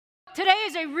Today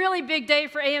is a really big day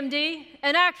for AMD,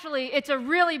 and actually, it's a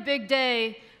really big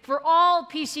day for all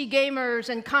PC gamers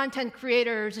and content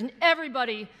creators and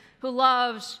everybody who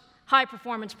loves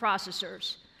high-performance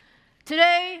processors.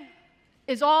 Today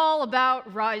is all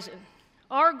about Ryzen.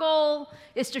 Our goal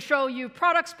is to show you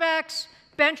product specs,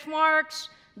 benchmarks,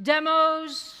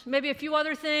 demos, maybe a few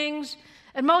other things,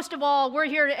 and most of all, we're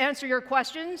here to answer your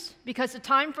questions because the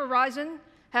time for Ryzen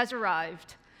has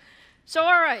arrived. So,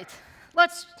 all right,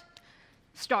 let's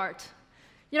start.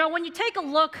 You know, when you take a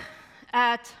look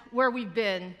at where we've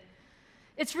been,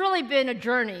 it's really been a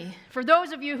journey. For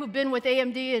those of you who've been with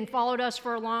AMD and followed us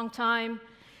for a long time,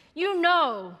 you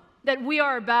know that we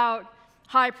are about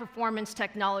high-performance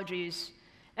technologies.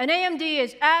 And AMD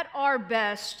is at our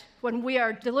best when we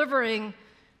are delivering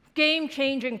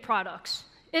game-changing products.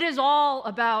 It is all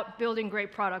about building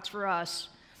great products for us.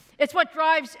 It's what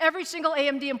drives every single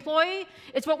AMD employee.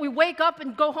 It's what we wake up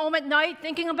and go home at night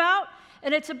thinking about.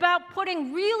 And it's about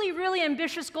putting really, really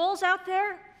ambitious goals out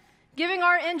there, giving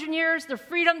our engineers the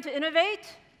freedom to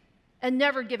innovate, and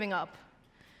never giving up.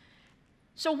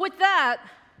 So with that,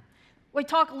 we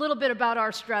talk a little bit about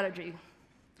our strategy.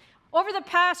 Over the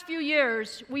past few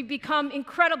years, we've become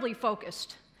incredibly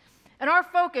focused. And our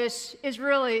focus is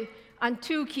really on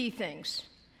two key things.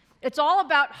 It's all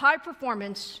about high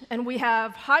performance, and we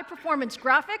have high-performance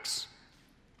graphics,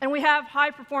 and we have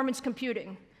high-performance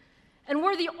computing. And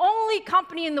we're the only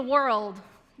company in the world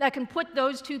that can put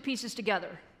those two pieces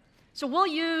together. So we'll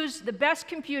use the best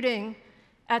computing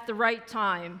at the right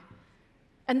time.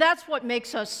 And that's what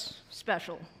makes us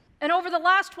special. And over the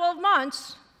last 12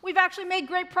 months, we've actually made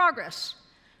great progress.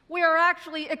 We are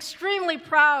actually extremely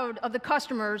proud of the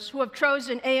customers who have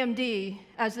chosen AMD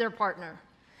as their partner.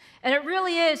 And it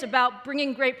really is about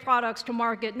bringing great products to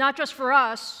market, not just for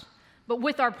us, but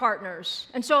with our partners.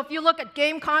 And so if you look at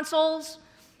game consoles,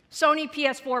 Sony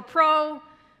PS4 Pro,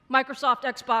 Microsoft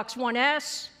Xbox One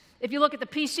S, if you look at the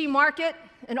PC market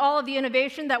and all of the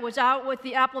innovation that was out with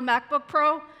the Apple MacBook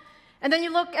Pro, and then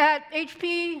you look at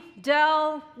HP,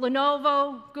 Dell,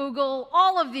 Lenovo, Google,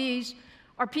 all of these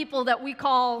are people that we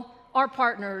call our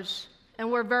partners,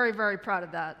 and we're very, very proud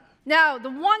of that. Now,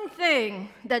 the one thing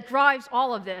that drives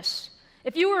all of this,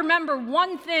 if you remember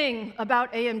one thing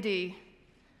about AMD,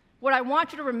 what I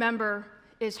want you to remember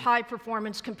is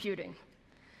high-performance computing.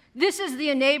 This is the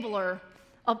enabler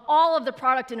of all of the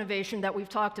product innovation that we've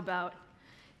talked about.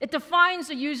 It defines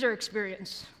the user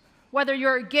experience. Whether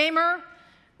you're a gamer,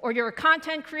 or you're a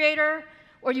content creator,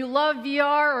 or you love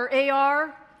VR or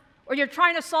AR, or you're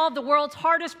trying to solve the world's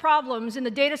hardest problems in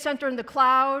the data center in the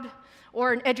cloud,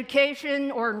 or in education,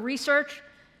 or in research,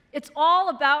 it's all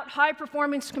about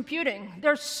high-performance computing.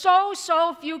 There's so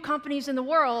few companies in the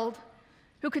world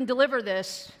who can deliver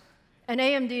this, and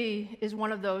AMD is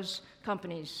one of those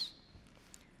companies.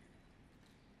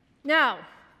 Now,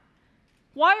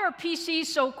 why are PCs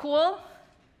so cool?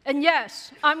 And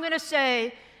yes, I'm going to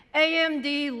say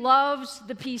AMD loves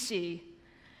the PC.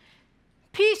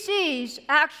 PCs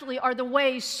actually are the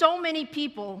way so many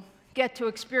people get to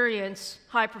experience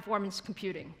high-performance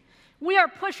computing. We are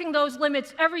pushing those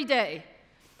limits every day.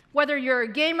 Whether you're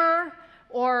a gamer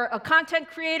or a content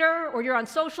creator or you're on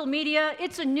social media,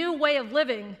 it's a new way of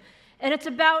living. And it's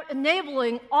about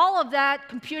enabling all of that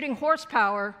computing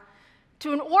horsepower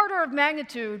to an order of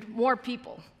magnitude more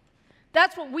people.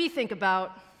 That's what we think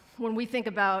about when we think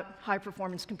about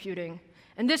high-performance computing.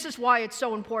 And this is why it's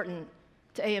so important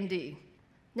to AMD.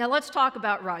 Now let's talk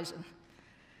about Ryzen.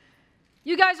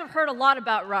 You guys have heard a lot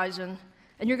about Ryzen,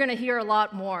 and you're going to hear a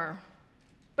lot more.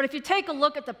 But if you take a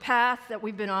look at the path that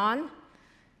we've been on,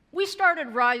 we started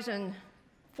Ryzen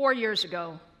 4 years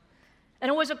ago,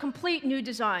 and it was a complete new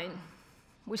design.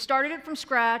 We started it from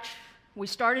scratch. We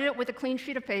started it with a clean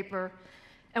sheet of paper,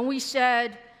 and we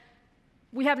said,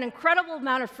 we have an incredible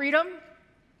amount of freedom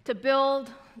to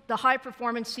build the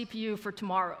high-performance CPU for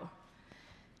tomorrow.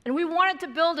 And we wanted to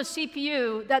build a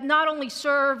CPU that not only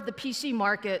served the PC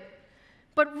market,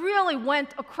 but really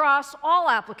went across all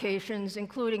applications,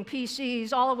 including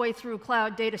PCs, all the way through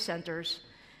cloud data centers.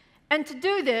 And to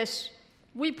do this,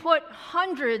 we put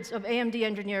hundreds of AMD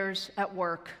engineers at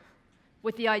work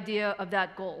with the idea of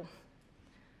that goal.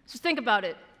 So think about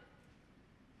it.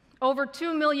 Over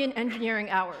 2 million engineering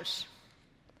hours,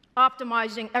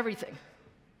 optimizing everything.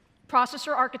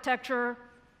 Processor architecture,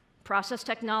 process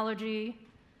technology,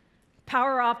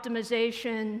 power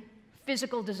optimization,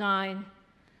 physical design,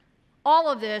 all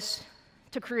of this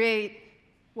to create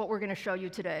what we're going to show you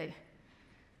today.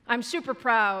 I'm super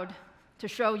proud to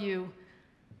show you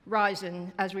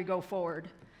Ryzen as we go forward.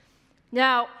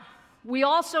 Now, we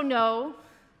also know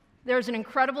there's an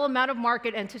incredible amount of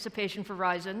market anticipation for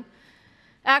Ryzen.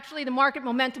 Actually, the market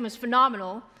momentum is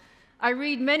phenomenal. I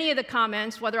read many of the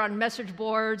comments, whether on message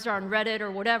boards or on Reddit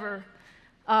or whatever.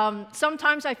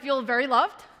 Sometimes I feel very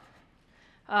loved.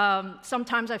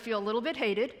 Sometimes I feel a little bit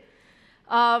hated,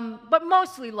 but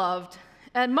mostly loved.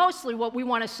 And mostly what we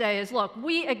want to say is, look,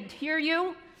 we hear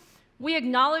you, we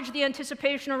acknowledge the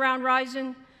anticipation around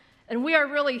Ryzen, and we are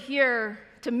really here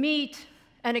to meet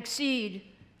and exceed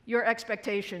your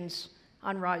expectations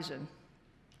on Ryzen.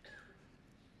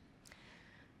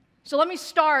 So let me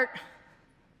start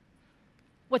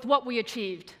with what we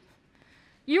achieved.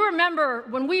 You remember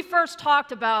when we first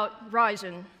talked about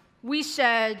Ryzen, we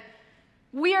said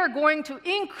we are going to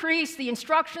increase the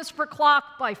instructions per clock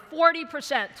by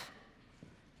 40%.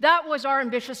 That was our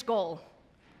ambitious goal.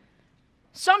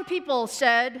 Some people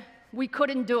said we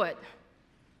couldn't do it.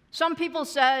 Some people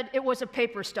said it was a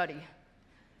paper study.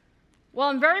 Well,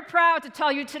 I'm very proud to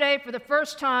tell you today, for the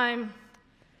first time,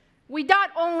 we not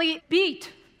only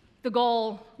beat the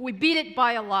goal, we beat it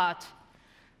by a lot.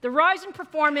 The Ryzen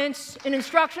performance in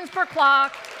instructions per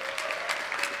clock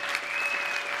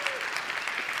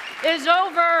is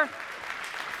over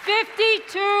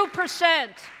 52%.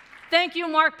 Thank you,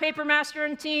 Mark Papermaster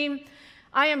and team.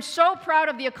 I am so proud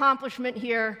of the accomplishment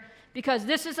here, because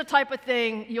this is the type of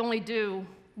thing you only do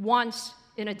once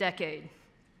in a decade.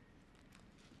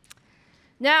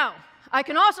 Now, I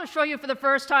can also show you for the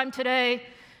first time today,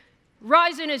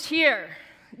 Ryzen is here.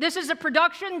 This is a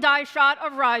production die shot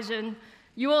of Ryzen.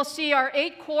 You will see our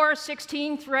 8-core,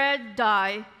 16-thread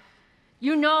die.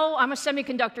 You know I'm a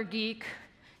semiconductor geek.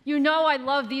 You know I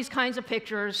love these kinds of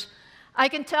pictures. I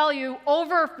can tell you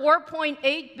over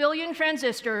 4.8 billion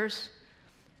transistors,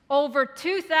 over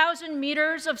 2,000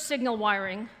 meters of signal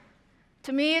wiring.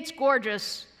 To me, it's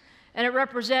gorgeous, and it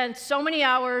represents so many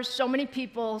hours, so many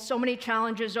people, so many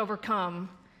challenges overcome.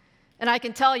 And I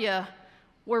can tell you,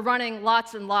 we're running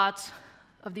lots and lots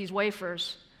of these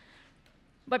wafers.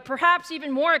 But perhaps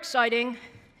even more exciting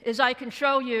is I can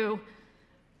show you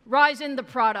Ryzen, the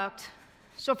product.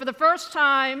 So for the first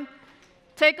time,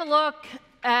 take a look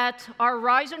at our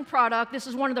Ryzen product. This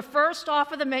is one of the first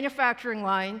off of the manufacturing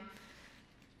line.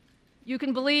 You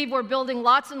can believe we're building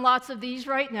lots and lots of these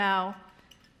right now.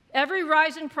 Every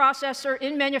Ryzen processor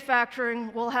in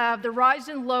manufacturing will have the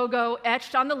Ryzen logo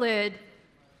etched on the lid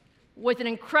with an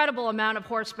incredible amount of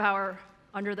horsepower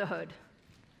under the hood.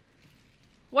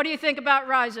 What do you think about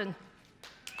Ryzen?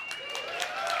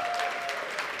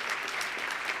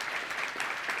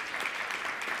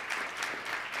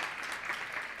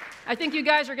 I think you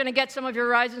guys are going to get some of your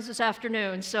Ryzens this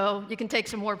afternoon, so you can take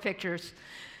some more pictures.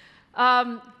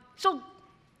 So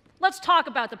let's talk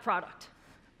about the product.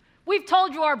 We've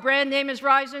told you our brand name is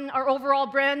Ryzen. Our overall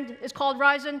brand is called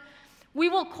Ryzen. We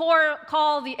will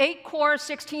call the 8-core,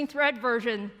 16-thread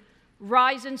version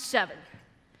Ryzen 7.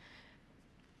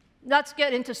 Let's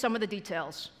get into some of the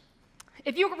details.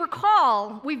 If you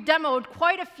recall, we've demoed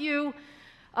quite a few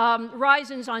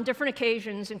Ryzens on different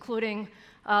occasions, including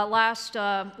last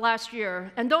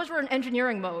year, and those were in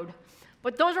engineering mode.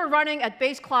 But those were running at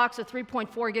base clocks of 3.4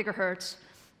 gigahertz.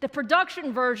 The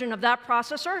production version of that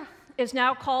processor is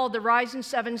now called the Ryzen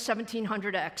 7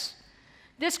 1700X.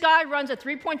 This guy runs at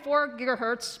 3.4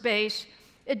 gigahertz base.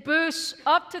 It boosts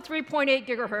up to 3.8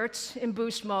 gigahertz in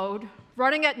boost mode,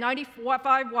 running at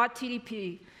 95-watt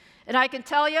TDP. And I can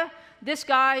tell you, this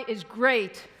guy is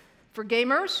great for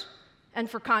gamers and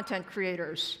for content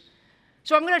creators.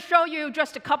 So I'm going to show you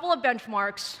just a couple of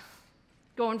benchmarks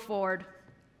going forward.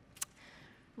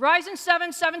 Ryzen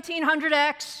 7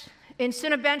 1700X in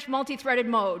Cinebench multi-threaded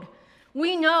mode.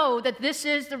 We know that this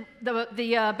is the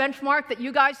benchmark that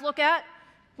you guys look at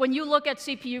when you look at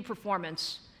CPU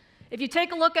performance. If you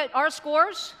take a look at our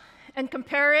scores and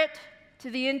compare it to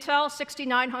the Intel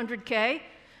 6900K,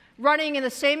 running in the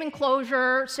same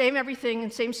enclosure, same everything,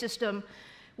 and same system,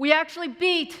 we actually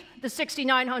beat the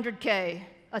 6900K,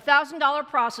 a $1,000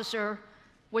 processor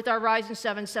with our Ryzen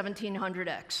 7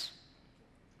 1700X.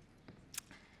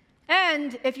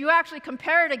 And if you actually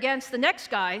compare it against the next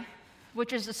guy,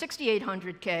 which is the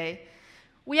 6800K,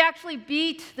 we actually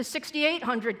beat the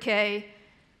 6800K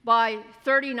by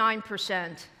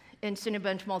 39% in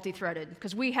Cinebench multi-threaded,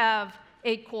 because we have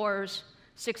 8 cores,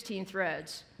 16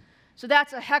 threads. So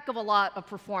that's a heck of a lot of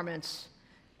performance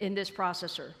in this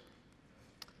processor.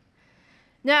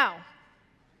 Now,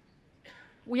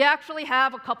 we actually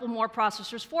have a couple more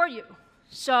processors for you.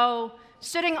 So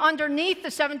sitting underneath the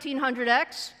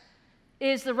 1700X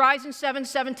is the Ryzen 7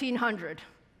 1700.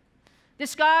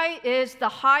 This guy is the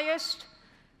highest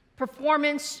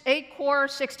performance 8-core,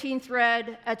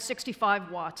 16-thread at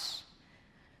 65 watts.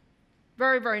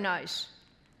 Very, very nice.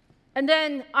 And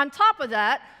then on top of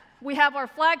that, we have our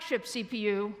flagship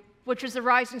CPU, which is the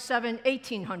Ryzen 7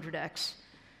 1800X.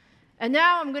 And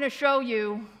now I'm going to show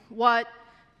you what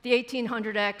the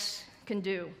 1800X can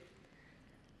do.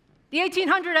 The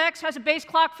 1800X has a base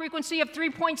clock frequency of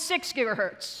 3.6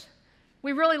 gigahertz.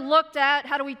 We really looked at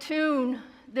how do we tune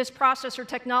this processor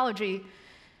technology,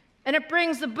 and it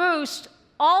brings the boost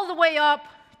all the way up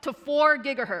to 4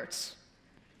 gigahertz.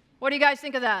 What do you guys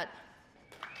think of that?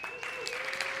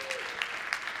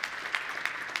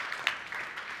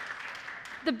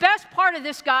 The best part of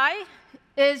this guy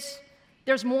is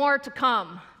there's more to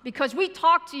come, because we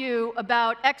talked to you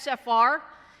about XFR,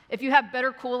 if you have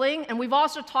better cooling, and we've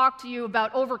also talked to you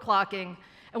about overclocking.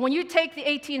 And when you take the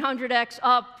 1800X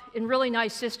up in really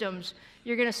nice systems,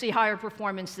 you're going to see higher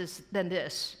performance than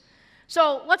this.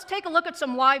 So let's take a look at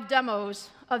some live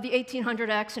demos of the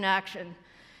 1800X in action.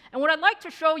 And what I'd like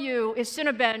to show you is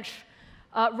Cinebench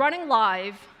running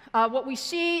live. What we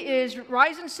see is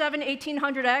Ryzen 7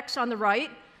 1800X on the right,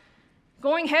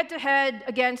 going head-to-head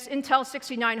against Intel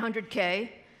 6900K.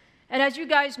 And as you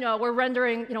guys know, we're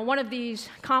rendering one of these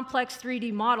complex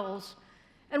 3D models,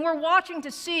 and we're watching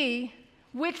to see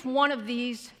which one of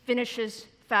these finishes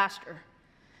faster.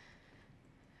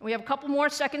 We have a couple more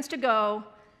seconds to go.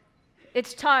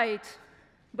 It's tight,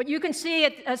 but you can see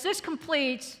as this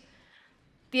completes,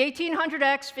 the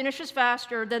 1800X finishes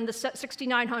faster than the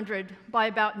 6900 by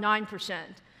about 9%.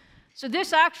 So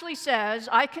this actually says,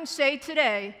 I can say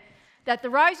today, that the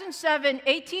Ryzen 7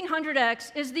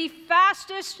 1800X is the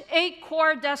fastest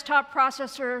 8-core desktop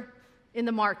processor in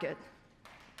the market.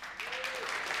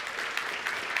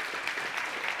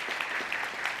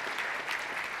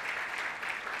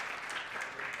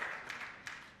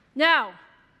 Now,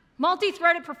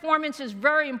 multi-threaded performance is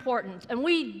very important, and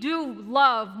we do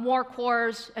love more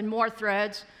cores and more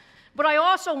threads, but I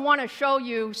also want to show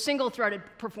you single-threaded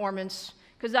performance,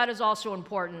 because that is also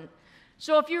important.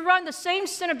 So if you run the same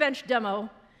Cinebench demo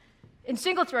in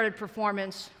single-threaded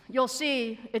performance, you'll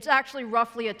see it's actually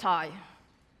roughly a tie.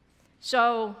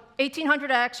 So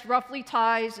 1800X roughly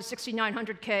ties the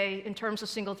 6900K in terms of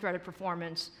single-threaded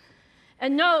performance.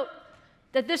 And note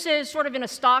that this is sort of in a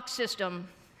stock system.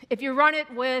 If you run it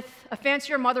with a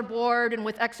fancier motherboard and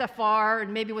with XFR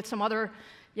and maybe with some other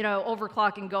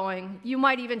overclocking going, you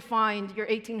might even find your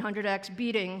 1800X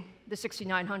beating the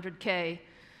 6900K.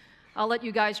 I'll let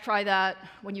you guys try that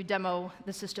when you demo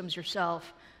the systems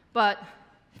yourself. But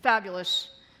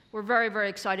fabulous. We're very, very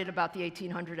excited about the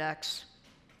 1800X.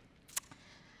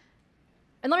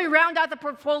 And let me round out the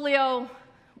portfolio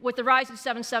with the Ryzen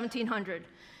 7 1700.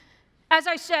 As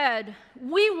I said,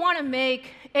 we want to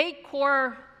make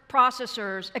 8-core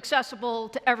processors accessible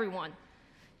to everyone.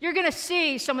 You're going to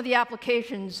see some of the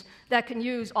applications that can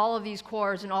use all of these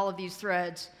cores and all of these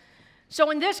threads. So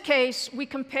in this case, we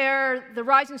compare the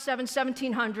Ryzen 7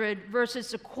 1700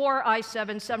 versus the Core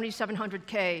i7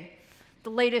 7700K, the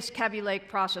latest Kaby Lake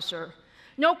processor.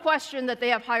 No question that they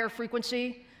have higher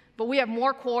frequency, but we have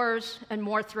more cores and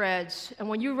more threads. And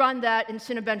when you run that in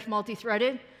Cinebench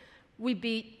multi-threaded, we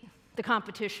beat the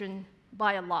competition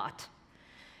by a lot.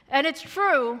 And it's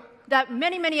true that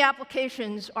many, many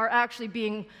applications are actually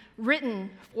being written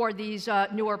for these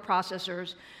newer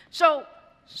processors. So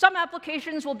some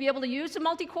applications will be able to use the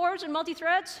multi-cores and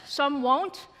multi-threads, some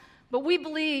won't, but we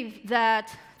believe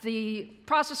that the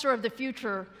processor of the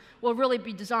future will really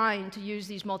be designed to use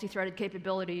these multi-threaded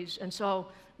capabilities, and so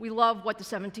we love what the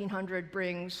 1700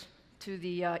 brings to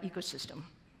the ecosystem.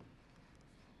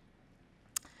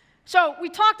 So we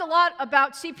talked a lot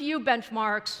about CPU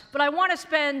benchmarks, but I want to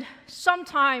spend some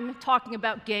time talking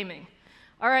about gaming.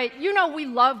 All right, we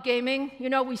love gaming,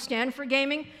 we stand for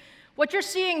gaming. What you're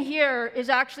seeing here is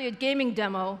actually a gaming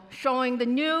demo showing the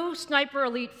new Sniper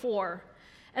Elite 4.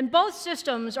 And both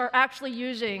systems are actually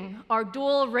using our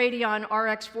dual Radeon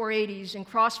RX 480s in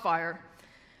Crossfire.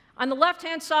 On the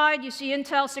left-hand side, you see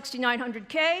Intel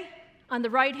 6900K. On the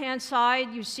right-hand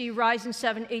side, you see Ryzen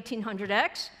 7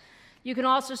 1800X. You can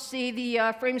also see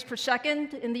the frames per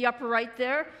second in the upper right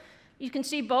there. You can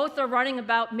see both are running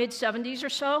about mid-70s or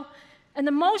so. And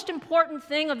the most important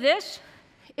thing of this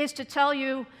is to tell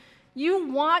you,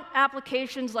 you want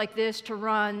applications like this to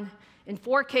run in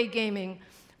 4K gaming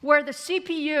where the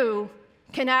CPU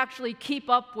can actually keep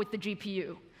up with the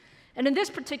GPU. And in this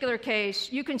particular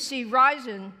case, you can see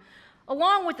Ryzen,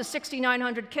 along with the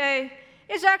 6900K,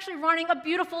 is actually running a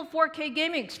beautiful 4K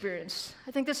gaming experience.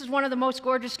 I think this is one of the most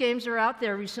gorgeous games that are out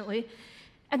there recently.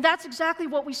 And that's exactly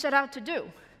what we set out to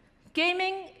do.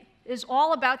 Gaming is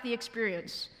all about the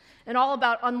experience and all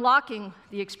about unlocking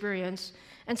the experience.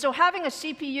 And so having a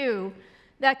CPU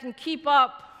that can keep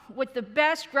up with the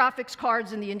best graphics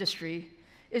cards in the industry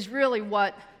is really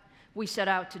what we set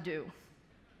out to do.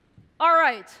 All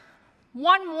right,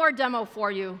 one more demo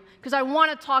for you, because I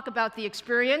want to talk about the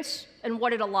experience and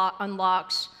what it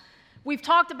unlocks. We've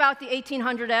talked about the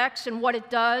 1800X and what it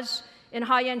does in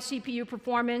high-end CPU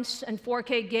performance and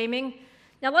 4K gaming.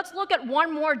 Now let's look at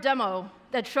one more demo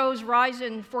that shows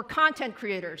Ryzen for content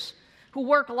creators who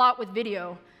work a lot with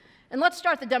video. And let's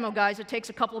start the demo, guys. It takes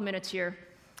a couple of minutes here.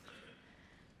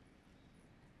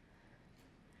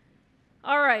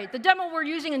 All right, the demo we're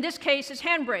using in this case is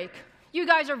Handbrake. You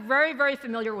guys are very, very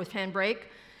familiar with Handbrake.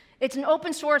 It's an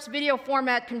open source video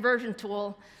format conversion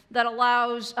tool that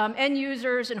allows end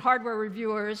users and hardware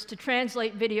reviewers to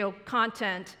translate video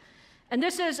content. And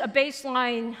this is a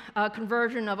baseline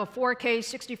conversion of a 4K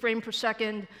 60 frames per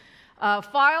second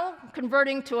file,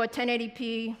 converting to a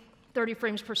 1080p 30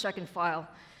 frames per second file.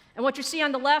 And what you see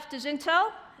on the left is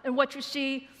Intel, and what you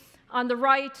see on the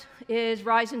right is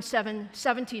Ryzen 7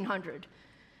 1700.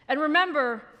 And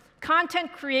remember,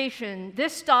 content creation,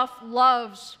 this stuff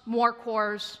loves more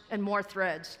cores and more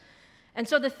threads. And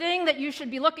so the thing that you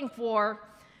should be looking for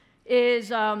is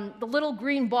the little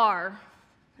green bar.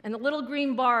 And the little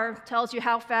green bar tells you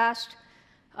how fast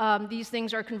these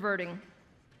things are converting.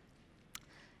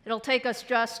 It'll take us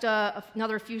just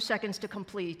another few seconds to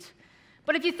complete.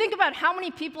 But if you think about how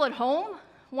many people at home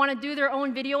want to do their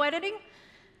own video editing,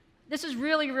 this is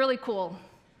really, really cool.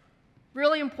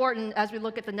 Really important as we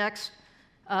look at the next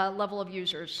level of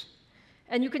users.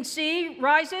 And you can see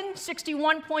Ryzen,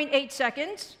 61.8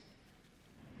 seconds.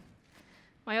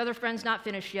 My other friend's not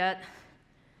finished yet.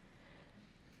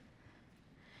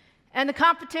 And the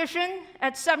competition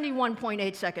at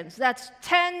 71.8 seconds. That's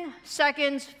 10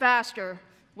 seconds faster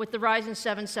with the Ryzen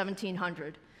 7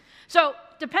 1700. So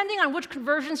depending on which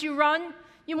conversions you run,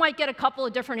 you might get a couple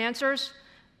of different answers.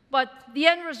 But the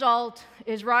end result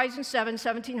is Ryzen 7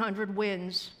 1700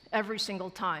 wins every single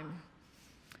time.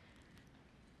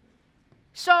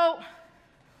 So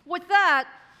with that,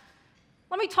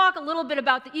 let me talk a little bit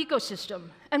about the ecosystem.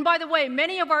 And by the way,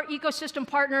 many of our ecosystem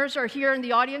partners are here in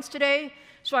the audience today,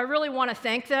 so I really want to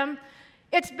thank them.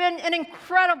 It's been an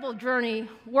incredible journey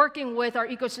working with our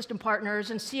ecosystem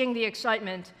partners and seeing the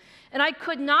excitement. And I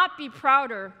could not be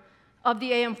prouder of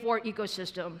the AM4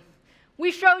 ecosystem.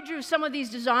 We showed you some of these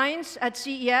designs at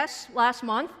CES last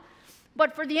month,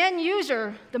 but for the end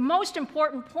user, the most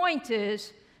important point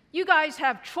is you guys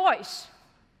have choice.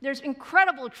 There's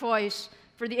incredible choice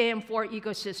for the AM4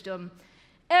 ecosystem.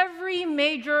 Every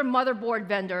major motherboard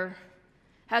vendor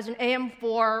has an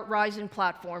AM4 Ryzen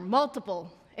platform,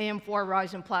 multiple AM4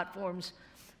 Ryzen platforms.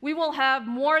 We will have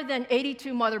more than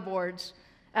 82 motherboards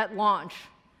at launch.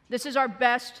 This is our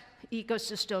best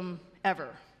ecosystem ever.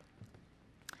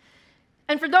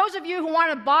 And for those of you who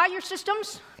want to buy your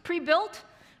systems pre-built,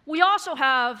 we also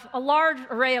have a large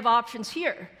array of options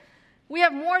here. We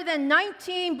have more than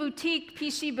 19 boutique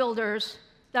PC builders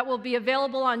that will be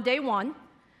available on day one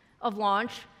of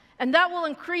launch, and that will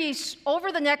increase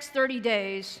over the next 30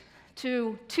 days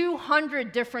to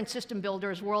 200 different system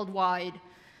builders worldwide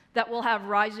that will have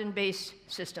Ryzen-based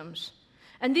systems.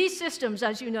 And these systems,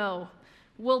 as you know,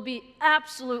 will be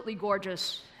absolutely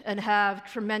gorgeous and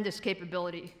have tremendous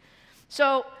capability.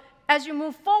 So as you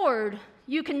move forward,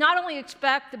 you can not only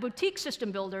expect the boutique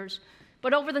system builders,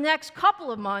 but over the next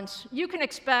couple of months, you can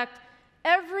expect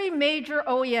every major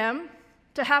OEM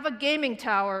to have a gaming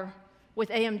tower with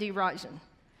AMD Ryzen.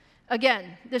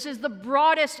 Again, this is the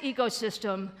broadest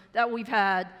ecosystem that we've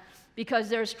had because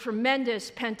there's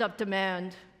tremendous pent-up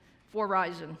demand for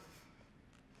Ryzen.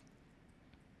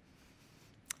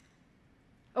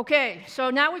 Okay, so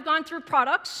now we've gone through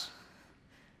products,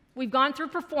 we've gone through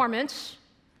performance,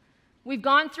 we've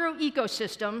gone through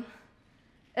ecosystem,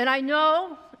 and I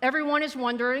know everyone is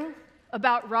wondering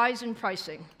about Ryzen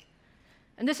pricing.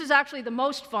 And this is actually the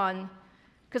most fun,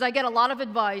 because I get a lot of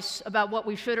advice about what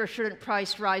we should or shouldn't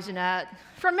price Ryzen at,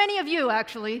 from many of you,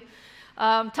 actually,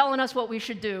 telling us what we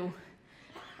should do.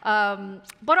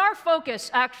 But our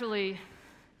focus, actually,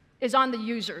 is on the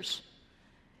users.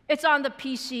 It's on the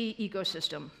PC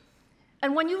ecosystem.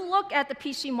 And when you look at the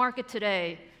PC market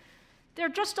today, there are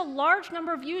just a large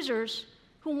number of users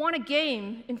who want to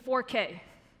game in 4K,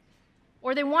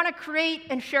 or they want to create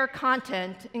and share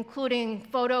content, including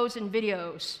photos and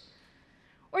videos.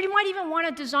 Or you might even want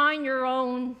to design your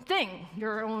own thing,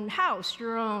 your own house,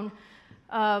 your own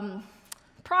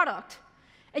product.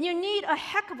 And you need a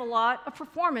heck of a lot of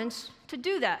performance to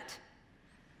do that.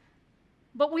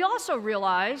 But we also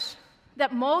realize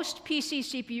that most PC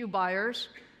CPU buyers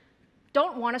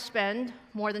don't want to spend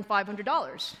more than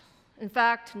 $500. In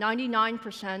fact,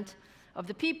 99% of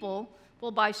the people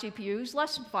will buy CPUs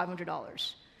less than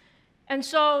 $500. And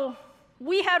so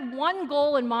we had one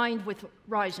goal in mind with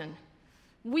Ryzen.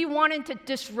 We wanted to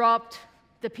disrupt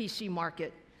the PC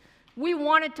market. We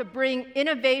wanted to bring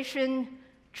innovation,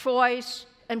 choice,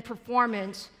 and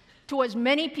performance to as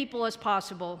many people as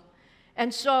possible.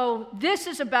 And so this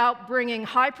is about bringing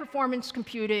high-performance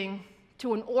computing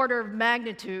to an order of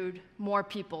magnitude more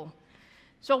people.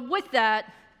 So with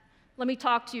that, let me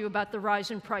talk to you about the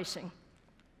Ryzen pricing.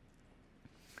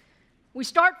 We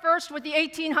start first with the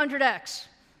 1800X.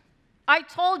 I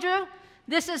told you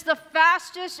this is the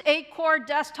fastest 8-core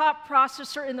desktop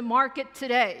processor in the market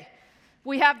today.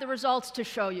 We have the results to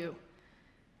show you.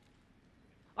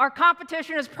 Our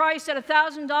competition is priced at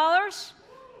 $1,000.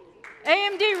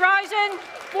 AMD Ryzen,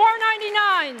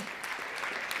 $499.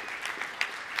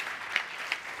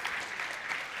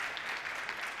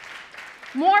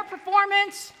 More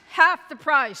performance, half the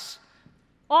price,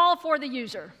 all for the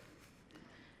user.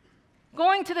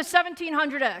 Going to the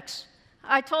 1700X,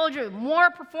 I told you, more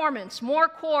performance, more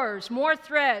cores, more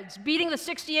threads, beating the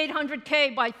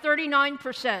 6800K by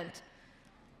 39%.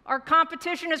 Our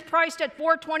competition is priced at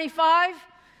 $425.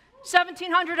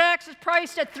 1700X is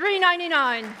priced at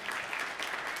 $399.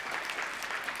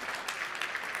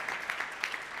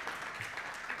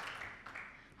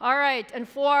 All right, and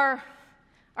for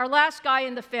our last guy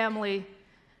in the family,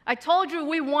 I told you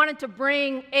we wanted to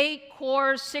bring 8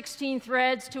 cores, 16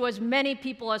 threads to as many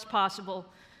people as possible.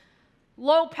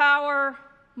 Low power,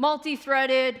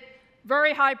 multi-threaded,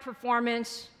 very high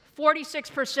performance,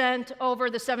 46%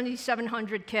 over the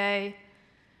 7700K.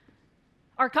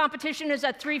 Our competition is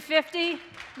at $350.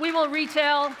 We will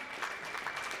retail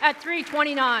at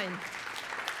 $329.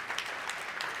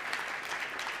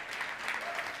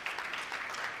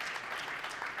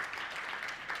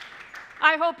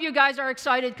 I hope you guys are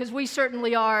excited, because we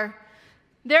certainly are.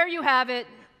 There you have it,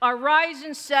 our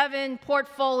Ryzen 7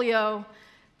 portfolio,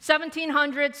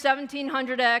 1700,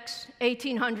 1700X,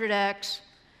 1800X.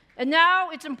 And now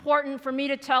it's important for me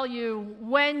to tell you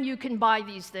when you can buy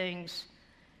these things.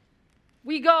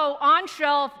 We go on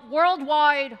shelf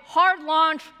worldwide, hard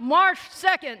launch, March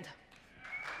 2nd.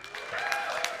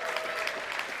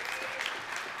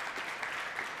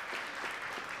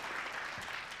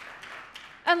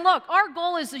 And look, our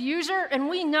goal is the user, and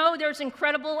we know there's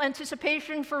incredible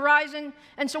anticipation for Ryzen,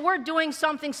 and so we're doing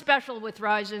something special with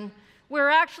Ryzen. We're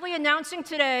actually announcing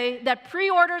today that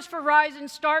pre-orders for Ryzen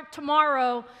start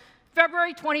tomorrow,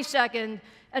 February 22nd,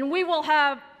 and we will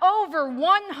have over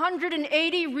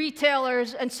 180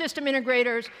 retailers and system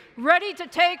integrators ready to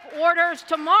take orders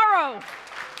tomorrow.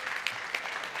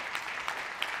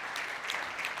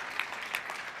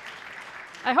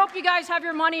 I hope you guys have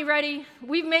your money ready.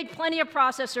 We've made plenty of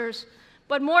processors,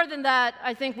 but more than that,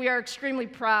 I think we are extremely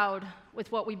proud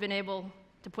with what we've been able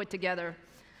to put together.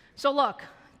 So look,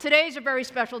 today's a very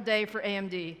special day for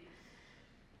AMD.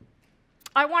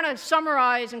 I want to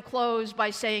summarize and close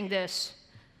by saying this.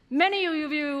 Many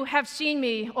of you have seen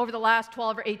me over the last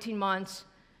 12 or 18 months,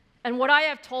 and what I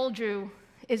have told you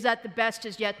is that the best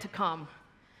is yet to come.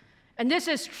 And this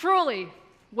is truly,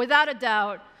 without a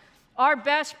doubt, our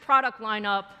best product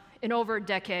lineup in over a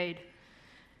decade.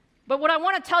 But what I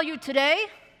want to tell you today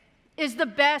is the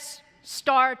best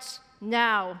starts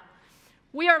now.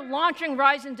 We are launching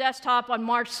Ryzen Desktop on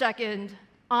March 2nd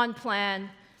on plan.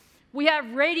 We have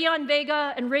Radeon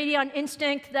Vega and Radeon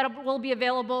Instinct that will be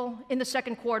available in the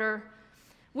second quarter.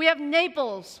 We have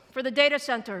Naples for the data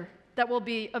center that will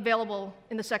be available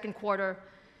in the second quarter.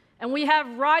 And we have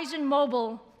Ryzen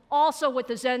Mobile also with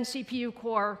the Zen CPU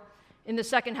core in the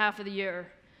second half of the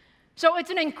year. So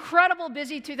it's an incredible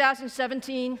busy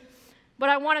 2017, but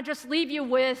I want to just leave you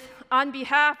with, on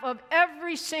behalf of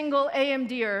every single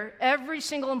AMDer, every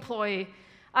single employee,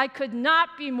 I could not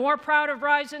be more proud of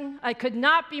Ryzen. I could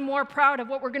not be more proud of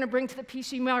what we're going to bring to the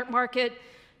PC market.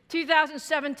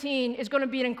 2017 is going to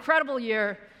be an incredible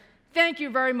year. Thank you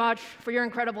very much for your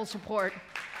incredible support.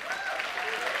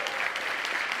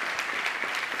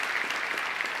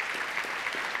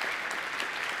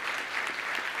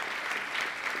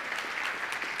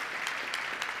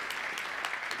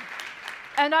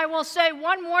 And I will say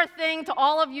one more thing to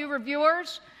all of you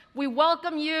reviewers. We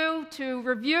welcome you to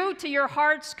review to your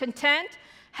heart's content.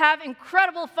 Have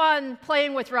incredible fun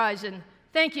playing with Ryzen.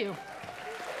 Thank you.